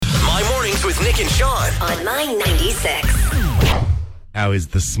with Nick and Sean on My 96. How is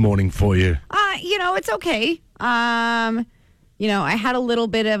this morning for you? It's okay. I had a little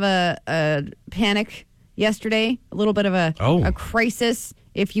bit of a panic yesterday, a little bit of a crisis,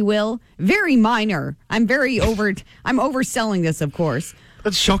 if you will. Very minor. I'm overselling this, of course.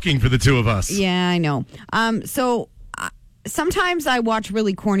 That's shocking for the two of us. Yeah, I know. Sometimes I watch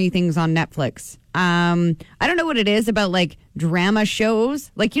really corny things on Netflix. I don't know what it is about, like, drama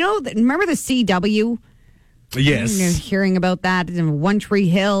shows. Like, remember the CW? Yes. You're hearing about that in One Tree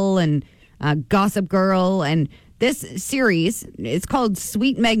Hill and Gossip Girl. And this series, it's called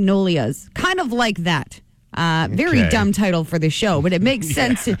Sweet Magnolias. Kind of like that. Very dumb title for the show, but it makes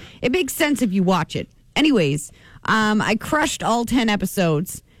sense. It makes sense if you watch it. Anyways, I crushed all 10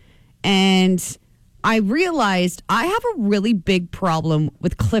 episodes, and I realized I have a really big problem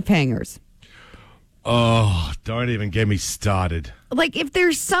with cliffhangers. Oh, don't even get me started. Like, if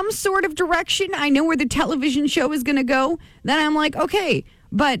there's some sort of direction, I know where the television show is going to go, then I'm like, okay.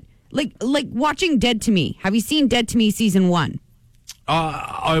 But, like watching Dead to Me. Have you seen Dead to Me season 1?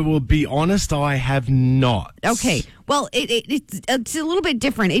 I will be honest, I have not. Okay. Well, it's a little bit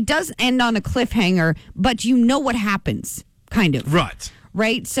different. It does end on a cliffhanger, but you know what happens, kind of.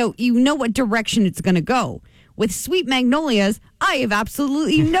 Right? So you know what direction it's going to go. With Sweet Magnolias, I have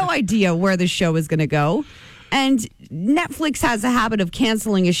absolutely no idea where the show is going to go. And Netflix has a habit of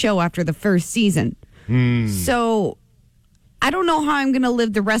canceling a show after the first season. So I don't know how I'm going to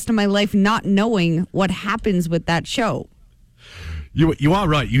live the rest of my life not knowing what happens with that show. You are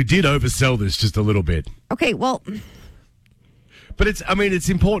right. You did oversell this just a little bit. Okay, well... But it's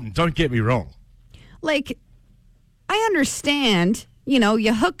important. Don't get me wrong. Like, I understand,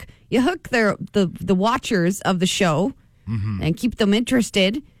 you hook the watchers of the show and keep them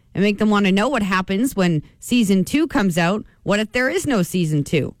interested and make them want to know what happens when season 2 comes out. What if there is no season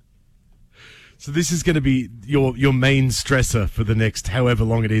 2? So this is going to be your main stressor for the next however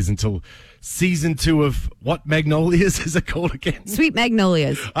long it is until season 2 of what Magnolias is it called again? Sweet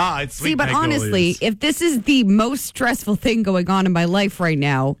Magnolias. It's Sweet Magnolias. Magnolias. Honestly, if this is the most stressful thing going on in my life right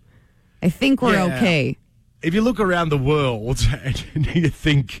now, I think we're okay. If you look around the world and you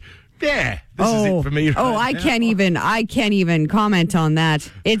think, this is it for me right now. I can't even comment on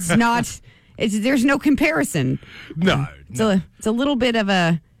that. It's not, there's no comparison. No. It's a little bit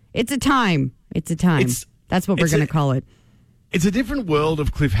of it's a time. That's what we're going to call it. It's a different world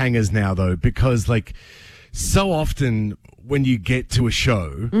of cliffhangers now, though, because, like, so often when you get to a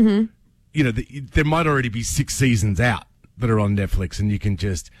show, there might already be 6 seasons out that are on Netflix, and you can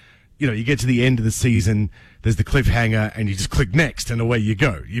just, you get to the end of the season, there's the cliffhanger, and you just click next, and away you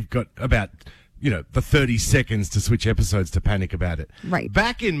go. You've got about, the 30 seconds to switch episodes to panic about it. Right.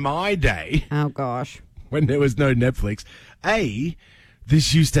 Back in my day... Oh, gosh. When there was no Netflix,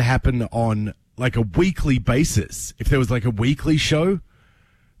 this used to happen on... like a weekly basis. If there was like a weekly show,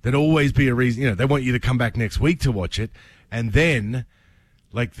 there'd always be a reason, they want you to come back next week to watch it. And then,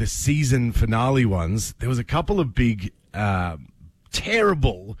 like the season finale ones, there was a couple of big,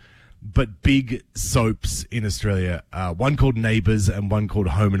 terrible, but big soaps in Australia. One called Neighbours and one called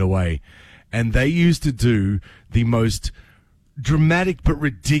Home and Away. And they used to do the most dramatic but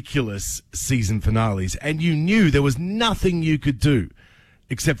ridiculous season finales. And you knew there was nothing you could do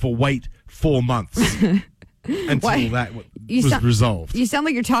except for wait 4 months until that was resolved. You sound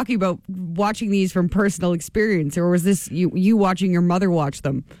like you're talking about watching these from personal experience, or was this you watching your mother watch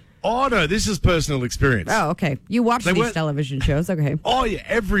them? Oh, no, this is personal experience. Oh, okay. You watched these television shows, okay. Oh, yeah,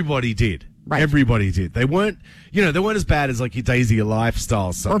 everybody did. Right. Everybody did. They weren't, they weren't as bad as like your Daisy of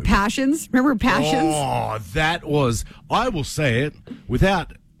Lifestyle soap. Or Passions. Remember Passions? Oh, that was, I will say it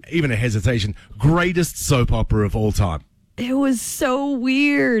without even a hesitation, greatest soap opera of all time. It was so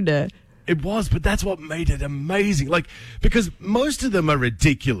weird. It was, but that's what made it amazing. Like, because most of them are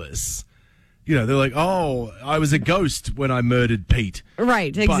ridiculous. They're like, oh, I was a ghost when I murdered Pete.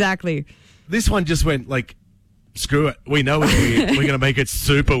 Right, exactly. But this one just went like, screw it. We know it's weird. We're going to make it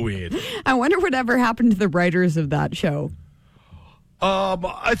super weird. I wonder whatever happened to the writers of that show.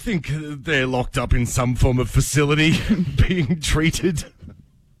 I think they're locked up in some form of facility being treated.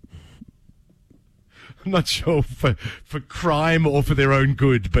 I'm not sure for crime or for their own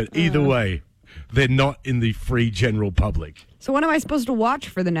good, but either way, they're not in the free general public. So what am I supposed to watch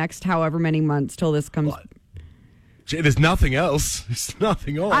for the next however many months till this comes? Gee, there's nothing else. There's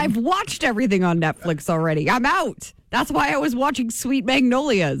nothing on. I've watched everything on Netflix already. I'm out. That's why I was watching Sweet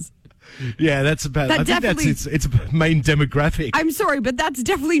Magnolias. Yeah, that's about. I think that's its main demographic. I'm sorry, but that's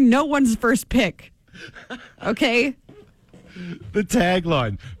definitely no one's first pick. Okay. The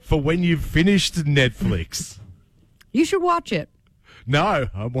tagline for when you've finished Netflix. You should watch it. No,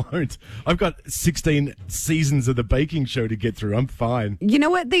 I won't. I've got 16 seasons of The Baking Show to get through. I'm fine. You know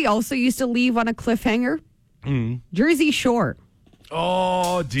what they also used to leave on a cliffhanger? Jersey Shore.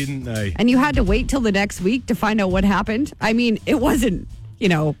 Oh, didn't they? And you had to wait till the next week to find out what happened. I mean, it wasn't,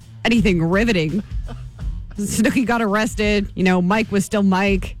 anything riveting. Snooki got arrested. Mike was still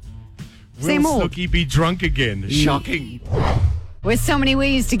Mike. Same Will old. Snooki be drunk again? Shocking. With so many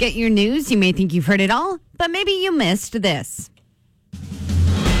ways to get your news, you may think you've heard it all, but maybe you missed this.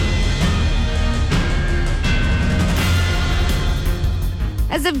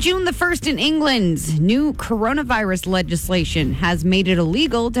 As of June the 1st in England, new coronavirus legislation has made it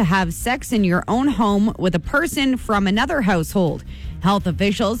illegal to have sex in your own home with a person from another household. Health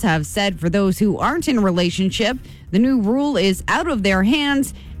officials have said for those who aren't in a relationship, the new rule is out of their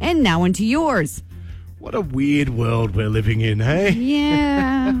hands and now into yours. What a weird world we're living in, hey?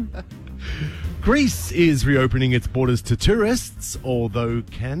 Yeah. Greece is reopening its borders to tourists, although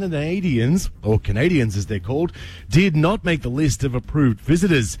Canadians, or Canadians as they're called, did not make the list of approved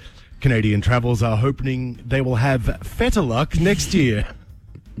visitors. Canadian travellers are hoping they will have better luck next year.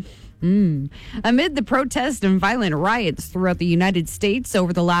 Amid the protests and violent riots throughout the United States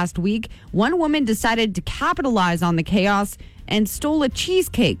over the last week, one woman decided to capitalize on the chaos and stole a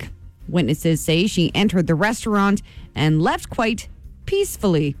cheesecake. Witnesses say she entered the restaurant and left quite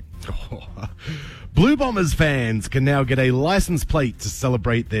peacefully. Blue Bombers fans can now get a license plate to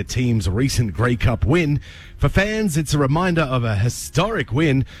celebrate their team's recent Grey Cup win. For fans, it's a reminder of a historic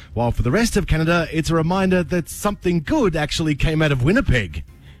win, while for the rest of Canada, it's a reminder that something good actually came out of Winnipeg.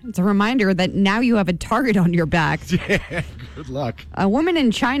 It's a reminder that now you have a target on your back. Yeah, good luck. A woman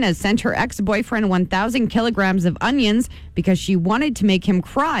in China sent her ex-boyfriend 1,000 kilograms of onions because she wanted to make him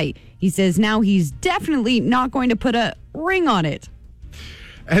cry. He says now he's definitely not going to put a ring on it.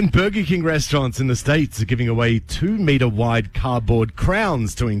 And Burger King restaurants in the States are giving away 2-meter wide cardboard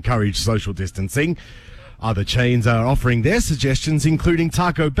crowns to encourage social distancing. Other chains are offering their suggestions, including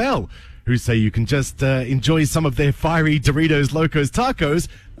Taco Bell, who say you can just enjoy some of their fiery Doritos Locos tacos,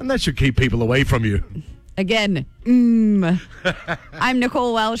 and that should keep people away from you. Again, I'm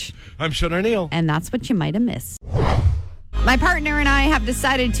Nicole Welsh. I'm Sean O'Neill. And that's what you might have missed. My partner and I have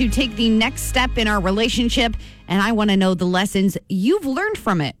decided to take the next step in our relationship, and I want to know the lessons you've learned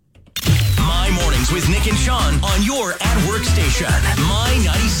from it. My Mornings with Nick and Sean on your at-work station, My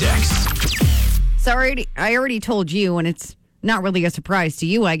 96. So I already told you, and it's not really a surprise to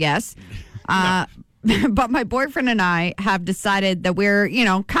you, I guess. But my boyfriend and I have decided that we're,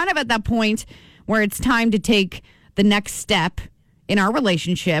 kind of at that point where it's time to take the next step in our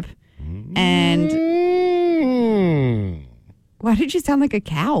relationship. And why did you sound like a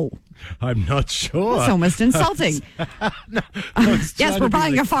cow? I'm not sure. That's almost insulting. No, yes, we're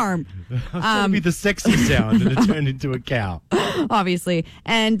buying a farm. Trying to be the sexy sound, and it turned into a cow. Obviously.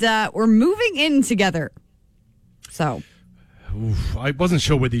 And we're moving in together. So. Oof, I wasn't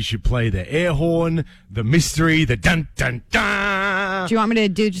sure whether you should play the air horn, the mystery, the dun dun dun. Do you want me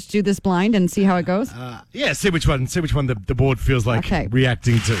to just do this blind and see how it goes? Yeah, see which one the board feels like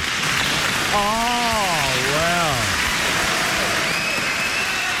reacting to. Oh, wow.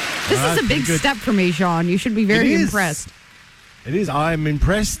 This is a big step for me, Sean. You should be very impressed. It is. I'm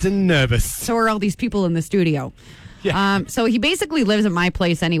impressed and nervous. So are all these people in the studio. Yeah. So he basically lives at my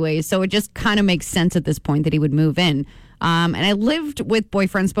place anyway, so it just kind of makes sense at this point that he would move in. And I lived with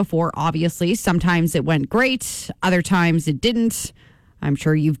boyfriends before, obviously. Sometimes it went great. Other times it didn't. I'm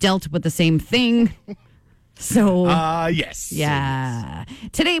sure you've dealt with the same thing. So, yes. Yeah.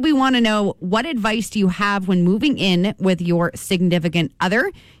 Today we want to know, what advice do you have when moving in with your significant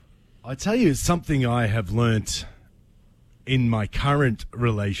other? I tell you something I have learnt in my current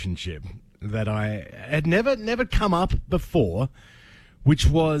relationship that I had never come up before, which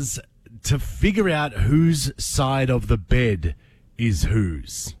was to figure out whose side of the bed is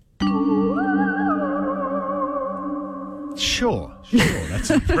whose. Sure, that's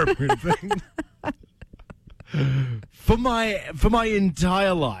an appropriate thing. For my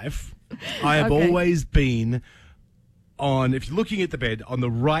entire life, I have always been on, if you're looking at the bed, on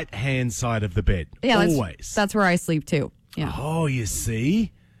the right-hand side of the bed. Yeah, always. That's where I sleep too. Yeah. Oh, you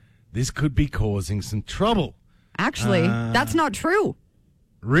see? This could be causing some trouble. Actually, that's not true.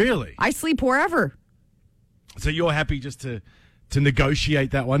 Really? I sleep wherever. So you're happy just to negotiate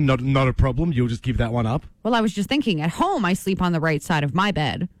that one? Not a problem? You'll just give that one up? Well, I was just thinking, at home, I sleep on the right side of my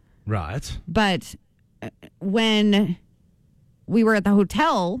bed. Right. But when we were at the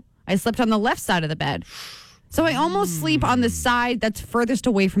hotel, I slept on the left side of the bed. So I almost sleep on the side that's furthest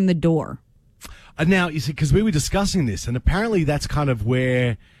away from the door. Now, you see, because we were discussing this, and apparently that's kind of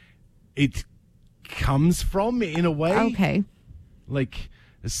where it comes from in a way. Okay. like,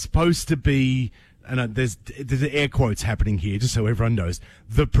 it's supposed to be, and there's air quotes happening here, just so everyone knows,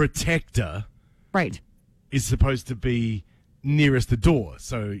 the protector is supposed to be nearest the door.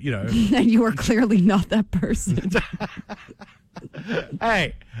 So, you know. And you are clearly not that person.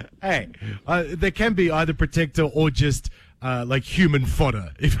 Hey, there can be either protector or just like human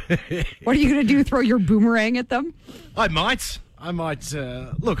fodder. What are you going to do? Throw your boomerang at them? I might.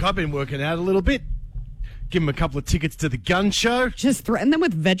 Look, I've been working out a little bit. Give them a couple of tickets to the gun show. Just threaten them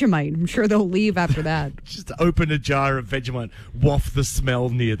with Vegemite. I'm sure they'll leave after that. Just open a jar of Vegemite, waft the smell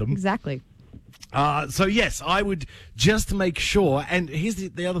near them. Exactly. So, yes, I would just make sure. And here's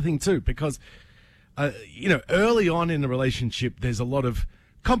the other thing, too, because, early on in the relationship, there's a lot of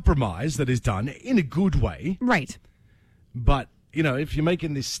compromise that is done in a good way. Right. But, if you're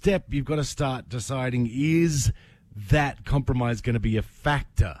making this step, you've got to start deciding, is that compromise going to be a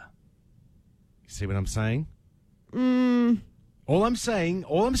factor? See what I'm saying? All I'm saying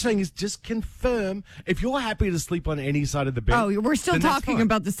is just confirm if you're happy to sleep on any side of the bed. Oh, we're still talking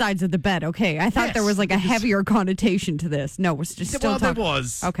about the sides of the bed. Okay, I thought there was like a heavier connotation to this. No, we're just still talking. There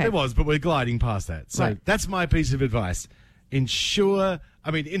was. Okay. There was, but we're gliding past that. So that's my piece of advice. Ensure,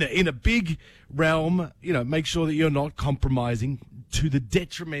 in a big realm, make sure that you're not compromising to the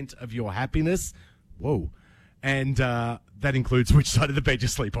detriment of your happiness. Whoa. And that includes which side of the bed you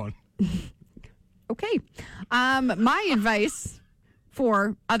sleep on. Okay. My advice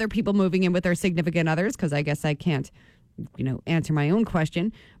for other people moving in with their significant others, because I guess I can't, answer my own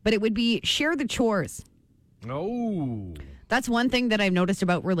question, but it would be share the chores. Oh. That's one thing that I've noticed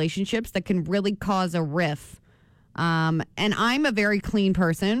about relationships that can really cause a riff. And I'm a very clean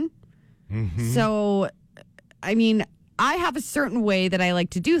person. Mm-hmm. So, I have a certain way that I like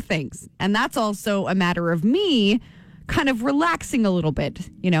to do things. And that's also a matter of me kind of relaxing a little bit,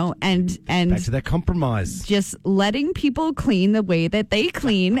 and back to that compromise. Just letting people clean the way that they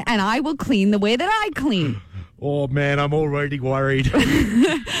clean, and I will clean the way that I clean. Oh man, I'm already worried.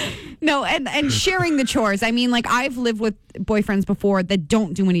 No, and sharing the chores. I've lived with boyfriends before that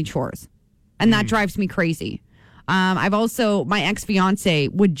don't do any chores, and that drives me crazy. I've also, my ex-fiance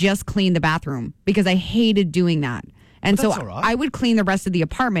would just clean the bathroom because I hated doing that. And so I would clean the rest of the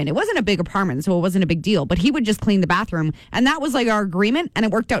apartment. It wasn't a big apartment, so it wasn't a big deal. But he would just clean the bathroom. And that was like our agreement, and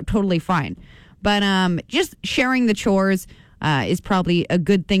it worked out totally fine. But just sharing the chores is probably a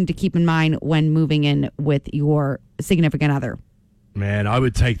good thing to keep in mind when moving in with your significant other. Man, I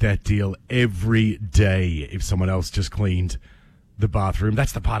would take that deal every day if someone else just cleaned the bathroom.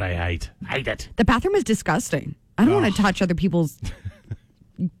 That's the part I hate. I hate it. The bathroom is disgusting. I don't want to touch other people's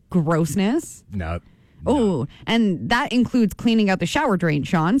grossness. No. Oh, and that includes cleaning out the shower drain,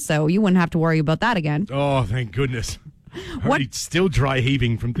 Sean, so you wouldn't have to worry about that again. Oh, thank goodness. I'm still dry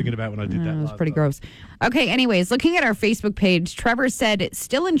heaving from thinking about when I did that. It was pretty gross. Okay, anyways, looking at our Facebook page, Trevor said,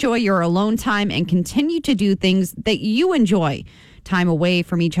 still enjoy your alone time and continue to do things that you enjoy. Time away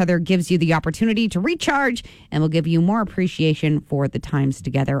from each other gives you the opportunity to recharge and will give you more appreciation for the times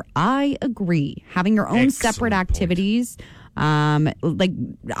together. I agree. Having your own separate activities. Like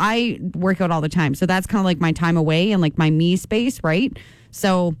I work out all the time, so that's kind of like my time away and like my me space, right?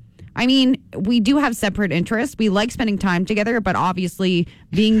 So, we do have separate interests. We like spending time together, but obviously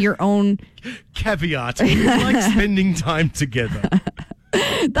being your own caveat, we like spending time together.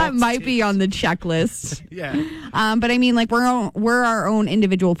 That might be on the checklist. Yeah. But we're our own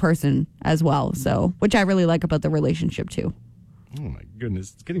individual person as well. So, which I really like about the relationship too. Oh my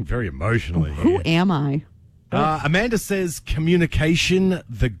goodness, it's getting very emotional here. Who am I? Amanda says communication,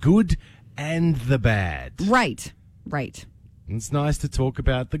 the good and the bad. Right. It's nice to talk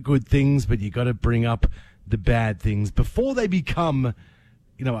about the good things, but you got to bring up the bad things before they become,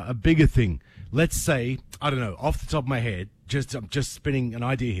 a bigger thing. Let's say, I don't know, off the top of my head, I'm just spinning an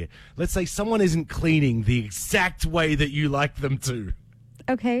idea here. Let's say someone isn't cleaning the exact way that you like them to.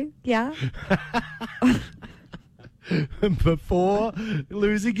 Okay, yeah. Before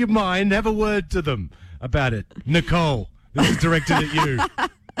losing your mind, have a word to them about it. Nicole, this is directed at you.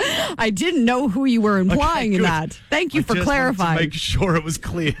 I didn't know who you were implying in that. Thank you for clarifying. To make sure it was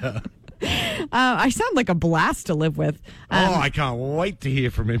clear. I sound like a blast to live with. I can't wait to hear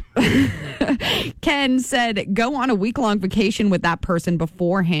from him. Ken said, go on a week-long vacation with that person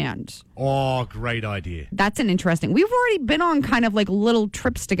beforehand. Oh, great idea. That's an interesting. We've already been on kind of like little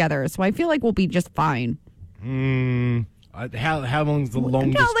trips together, so I feel like we'll be just fine. How long's the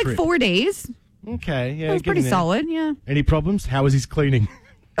longest like trip? 4 days. Okay, yeah. It was pretty solid, yeah. Any problems? How was his cleaning?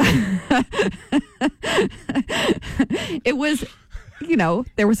 It was,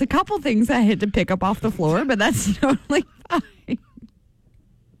 there was a couple things I had to pick up off the floor, but that's totally fine.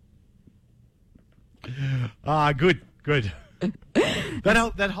 Good.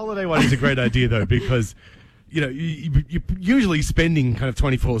 That holiday one is a great idea, though, because, you're usually spending kind of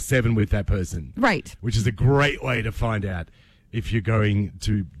 24/7 with that person. Right. Which is a great way to find out if you're going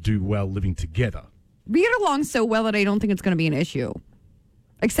to do well living together. We get along so well that I don't think it's going to be an issue.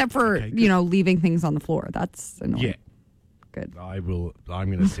 Except for, leaving things on the floor. That's annoying. Yeah. Good. I'm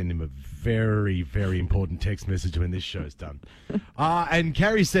going to send him a very, very important text message when this show's done. And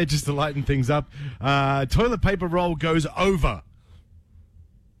Carrie said, just to lighten things up, toilet paper roll goes over.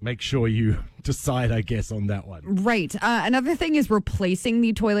 Make sure you decide, I guess, on that one. Right. Another thing is replacing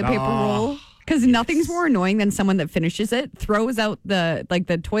the toilet paper roll. Because nothing's more annoying than someone that finishes it, throws out the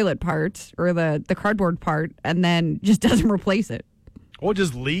toilet part or the cardboard part, and then just doesn't replace it. Or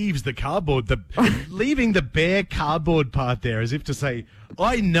just leaves the cardboard, leaving the bare cardboard part there as if to say,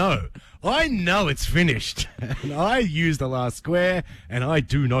 I know it's finished. And I used the last square and I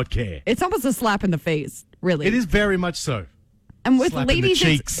do not care. It's almost a slap in the face, really. It is very much so. And with ladies,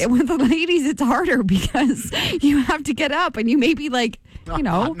 it's harder because you have to get up and you may be like,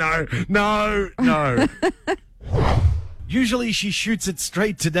 No. Usually she shoots it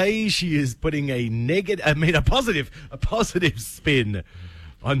straight. Today she is putting a positive spin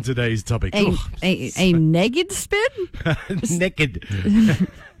on today's topic. A negative spin? Naked.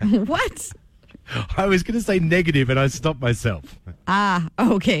 What? I was going to say negative and I stopped myself.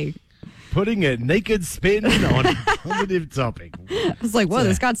 Okay. Putting a naked spin on a positive topic. I was like, whoa,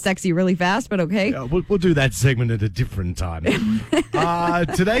 this got sexy really fast, but okay. Yeah, we'll do that segment at a different time.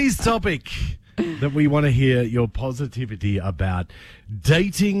 Today's topic that we want to hear your positivity about: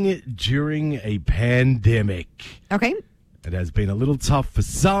 dating during a pandemic. Okay. It has been a little tough for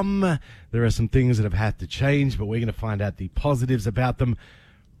some. There are some things that have had to change, but we're going to find out the positives about them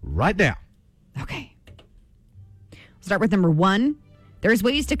right now. Okay. We'll start with number 1. There's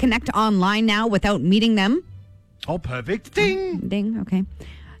ways to connect online now without meeting them. Oh, perfect. Ding. Ding. Okay.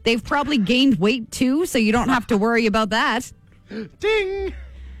 They've probably gained weight too, so you don't have to worry about that. Ding.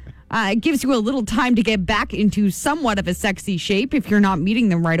 It gives you a little time to get back into somewhat of a sexy shape if you're not meeting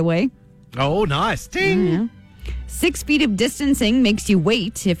them right away. Oh, nice. Ding. Mm-hmm. 6 feet of distancing makes you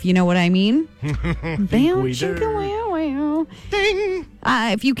wait, if you know what I mean. We do. Ding.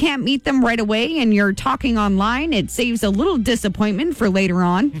 If you can't meet them right away and you're talking online, it saves a little disappointment for later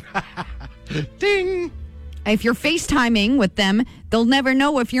on. Ding. If you're FaceTiming with them, they'll never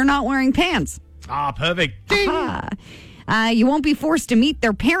know if you're not wearing pants. Perfect. Ding. You won't be forced to meet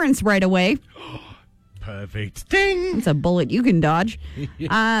their parents right away. Perfect. Ding. It's a bullet you can dodge.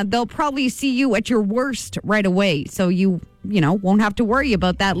 They'll probably see you at your worst right away, so you won't have to worry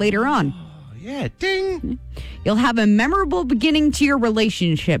about that later on. Yeah, ding. You'll have a memorable beginning to your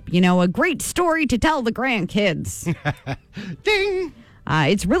relationship. A great story to tell the grandkids. Ding.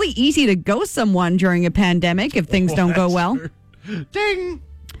 It's really easy to ghost someone during a pandemic if things don't go well. Ding.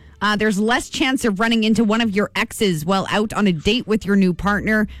 There's less chance of running into one of your exes while out on a date with your new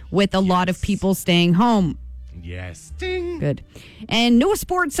partner, with a lot of people staying home. Yes. Ding. Good. And no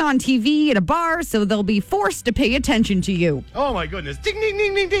sports on TV at a bar, so they'll be forced to pay attention to you. Oh, my goodness. Ding, ding,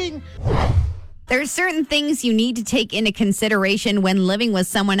 ding, ding, ding. There's certain things you need to take into consideration when living with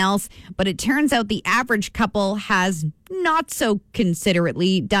someone else, but it turns out the average couple has not so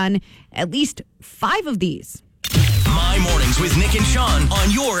considerately done at least 5 of these. My Mornings with Nick and Sean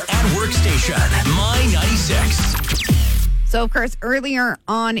on your at-work station, My 96. So, of course, earlier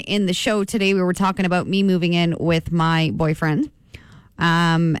on in the show today, we were talking about me moving in with my boyfriend.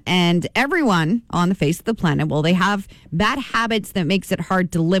 And everyone on the face of the planet, well, they have bad habits that makes it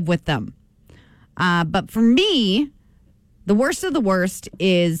hard to live with them. But for me, the worst of the worst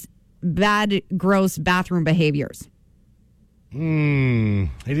is bad, gross bathroom behaviors. It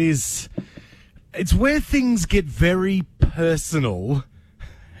is. It's where things get very personal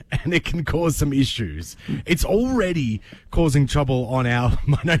and it can cause some issues. It's already causing trouble on our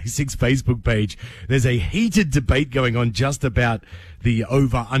My 96 Facebook page. There's a heated debate going on just about the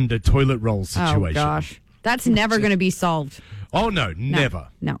over-under toilet roll situation. Oh, gosh. That's never going to be solved. Oh, no, never.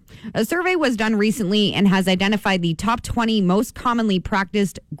 No. A survey was done recently and has identified the top 20 most commonly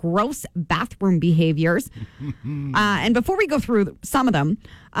practiced gross bathroom behaviors. And before we go through some of them,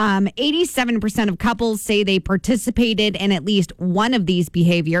 87% of couples say they participated in at least one of these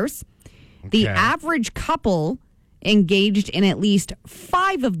behaviors. Okay. The average couple engaged in at least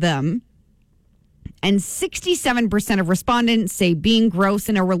 5 of them. And 67% of respondents say being gross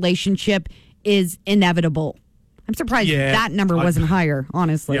in a relationship is inevitable. I'm surprised that number wasn't higher,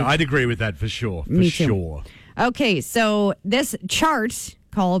 honestly. Yeah, I'd agree with that for sure. Me too. Okay, so this chart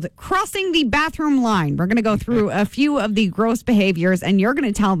called Crossing the Bathroom Line. We're going to go through a few of the gross behaviors, and you're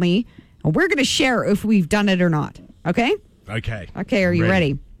going to tell me, we're going to share if we've done it or not. Okay? Okay. Okay, are you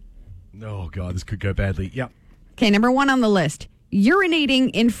ready? Oh, God, this could go badly. Yep. Okay, number 1 on the list.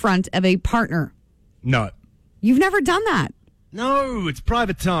 Urinating in front of a partner. No. You've never done that? No, it's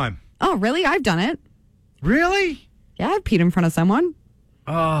private time. Oh, really? I've done it. Really? Yeah, I've peed in front of someone.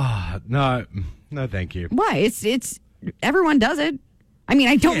 Oh, no. No, thank you. Why? It's everyone does it. I mean,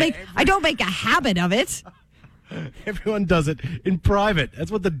 I don't make a habit of it. Everyone does it in private.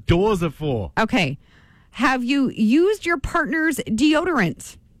 That's what the doors are for. Okay. Have you used your partner's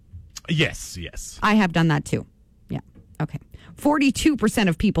deodorant? Yes. I have done that too. Yeah. Okay. 42%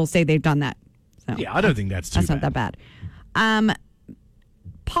 of people say they've done that. So yeah, I don't think that's too bad. That's not that bad.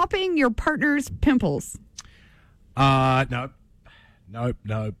 Popping your partner's pimples. No.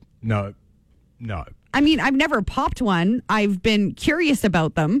 I mean, I've never popped one. I've been curious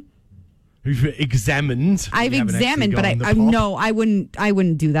about them. You've examined. I've examined, but I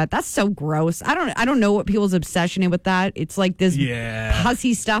wouldn't do that. That's so gross. I don't know what people's obsession is with that. It's like this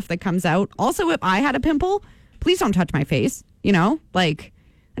pussy stuff that comes out. Also, if I had a pimple, please don't touch my face. Like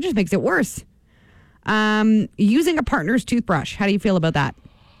that just makes it worse. Using a partner's toothbrush. How do you feel about that?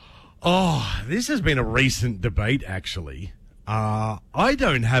 Oh, this has been a recent debate, actually. I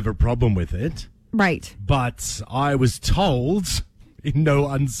don't have a problem with it. Right. But I was told, in no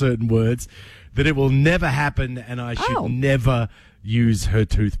uncertain words, that it will never happen and I should never use her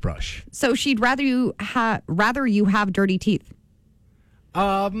toothbrush. So she'd rather you have dirty teeth?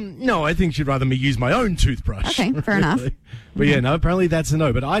 No, I think she'd rather me use my own toothbrush. Okay, fair enough. But yeah, no, apparently that's a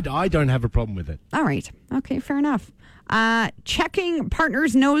no. But I don't have a problem with it. All right. Okay, fair enough. Checking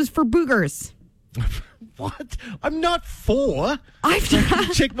partner's nose for boogers. What? I'm not 4. I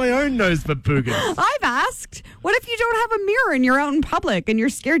can check my own nose for boogers. I've asked. What if you don't have a mirror and you're out in public and you're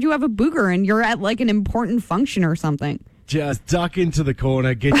scared you have a booger and you're at like an important function or something? Just duck into the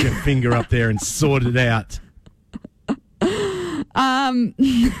corner, get your finger up there and sort it out.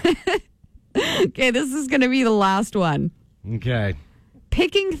 Okay, this is going to be the last one. Okay.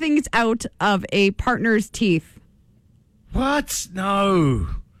 Picking things out of a partner's teeth. What? No.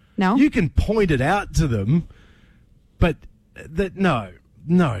 No? You can point it out to them, but no,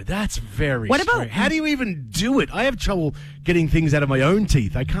 that's very strange. How do you even do it? I have trouble getting things out of my own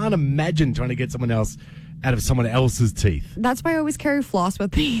teeth. I can't imagine trying to get someone else out of someone else's teeth. That's why I always carry floss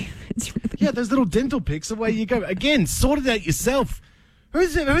with me. It's really those little dental picks, away you go. Again, sort it out yourself. Who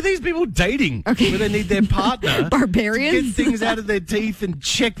are these people dating where they need their partner Barbarians? to get things out of their teeth and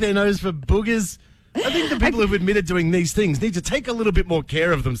check their nose for boogers? I think the people who've admitted doing these things need to take a little bit more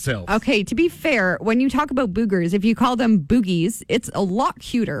care of themselves. Okay, to be fair, when you talk about boogers, if you call them boogies, it's a lot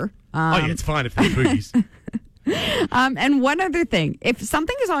cuter. It's fine if they're boogies. And one other thing, if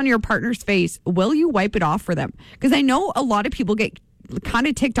something is on your partner's face, will you wipe it off for them? Because I know a lot of people get kind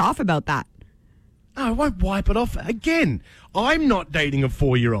of ticked off about that. No, I won't wipe it off. Again, I'm not dating a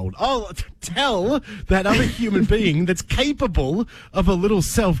 4-year-old. I'll tell that other human being that's capable of a little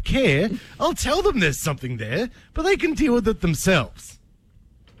self-care, I'll tell them there's something there, but they can deal with it themselves.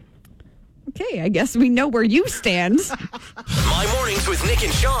 Okay, I guess we know where you stand. My mornings with Nick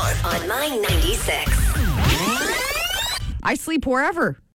and Sean on My 96. I sleep wherever.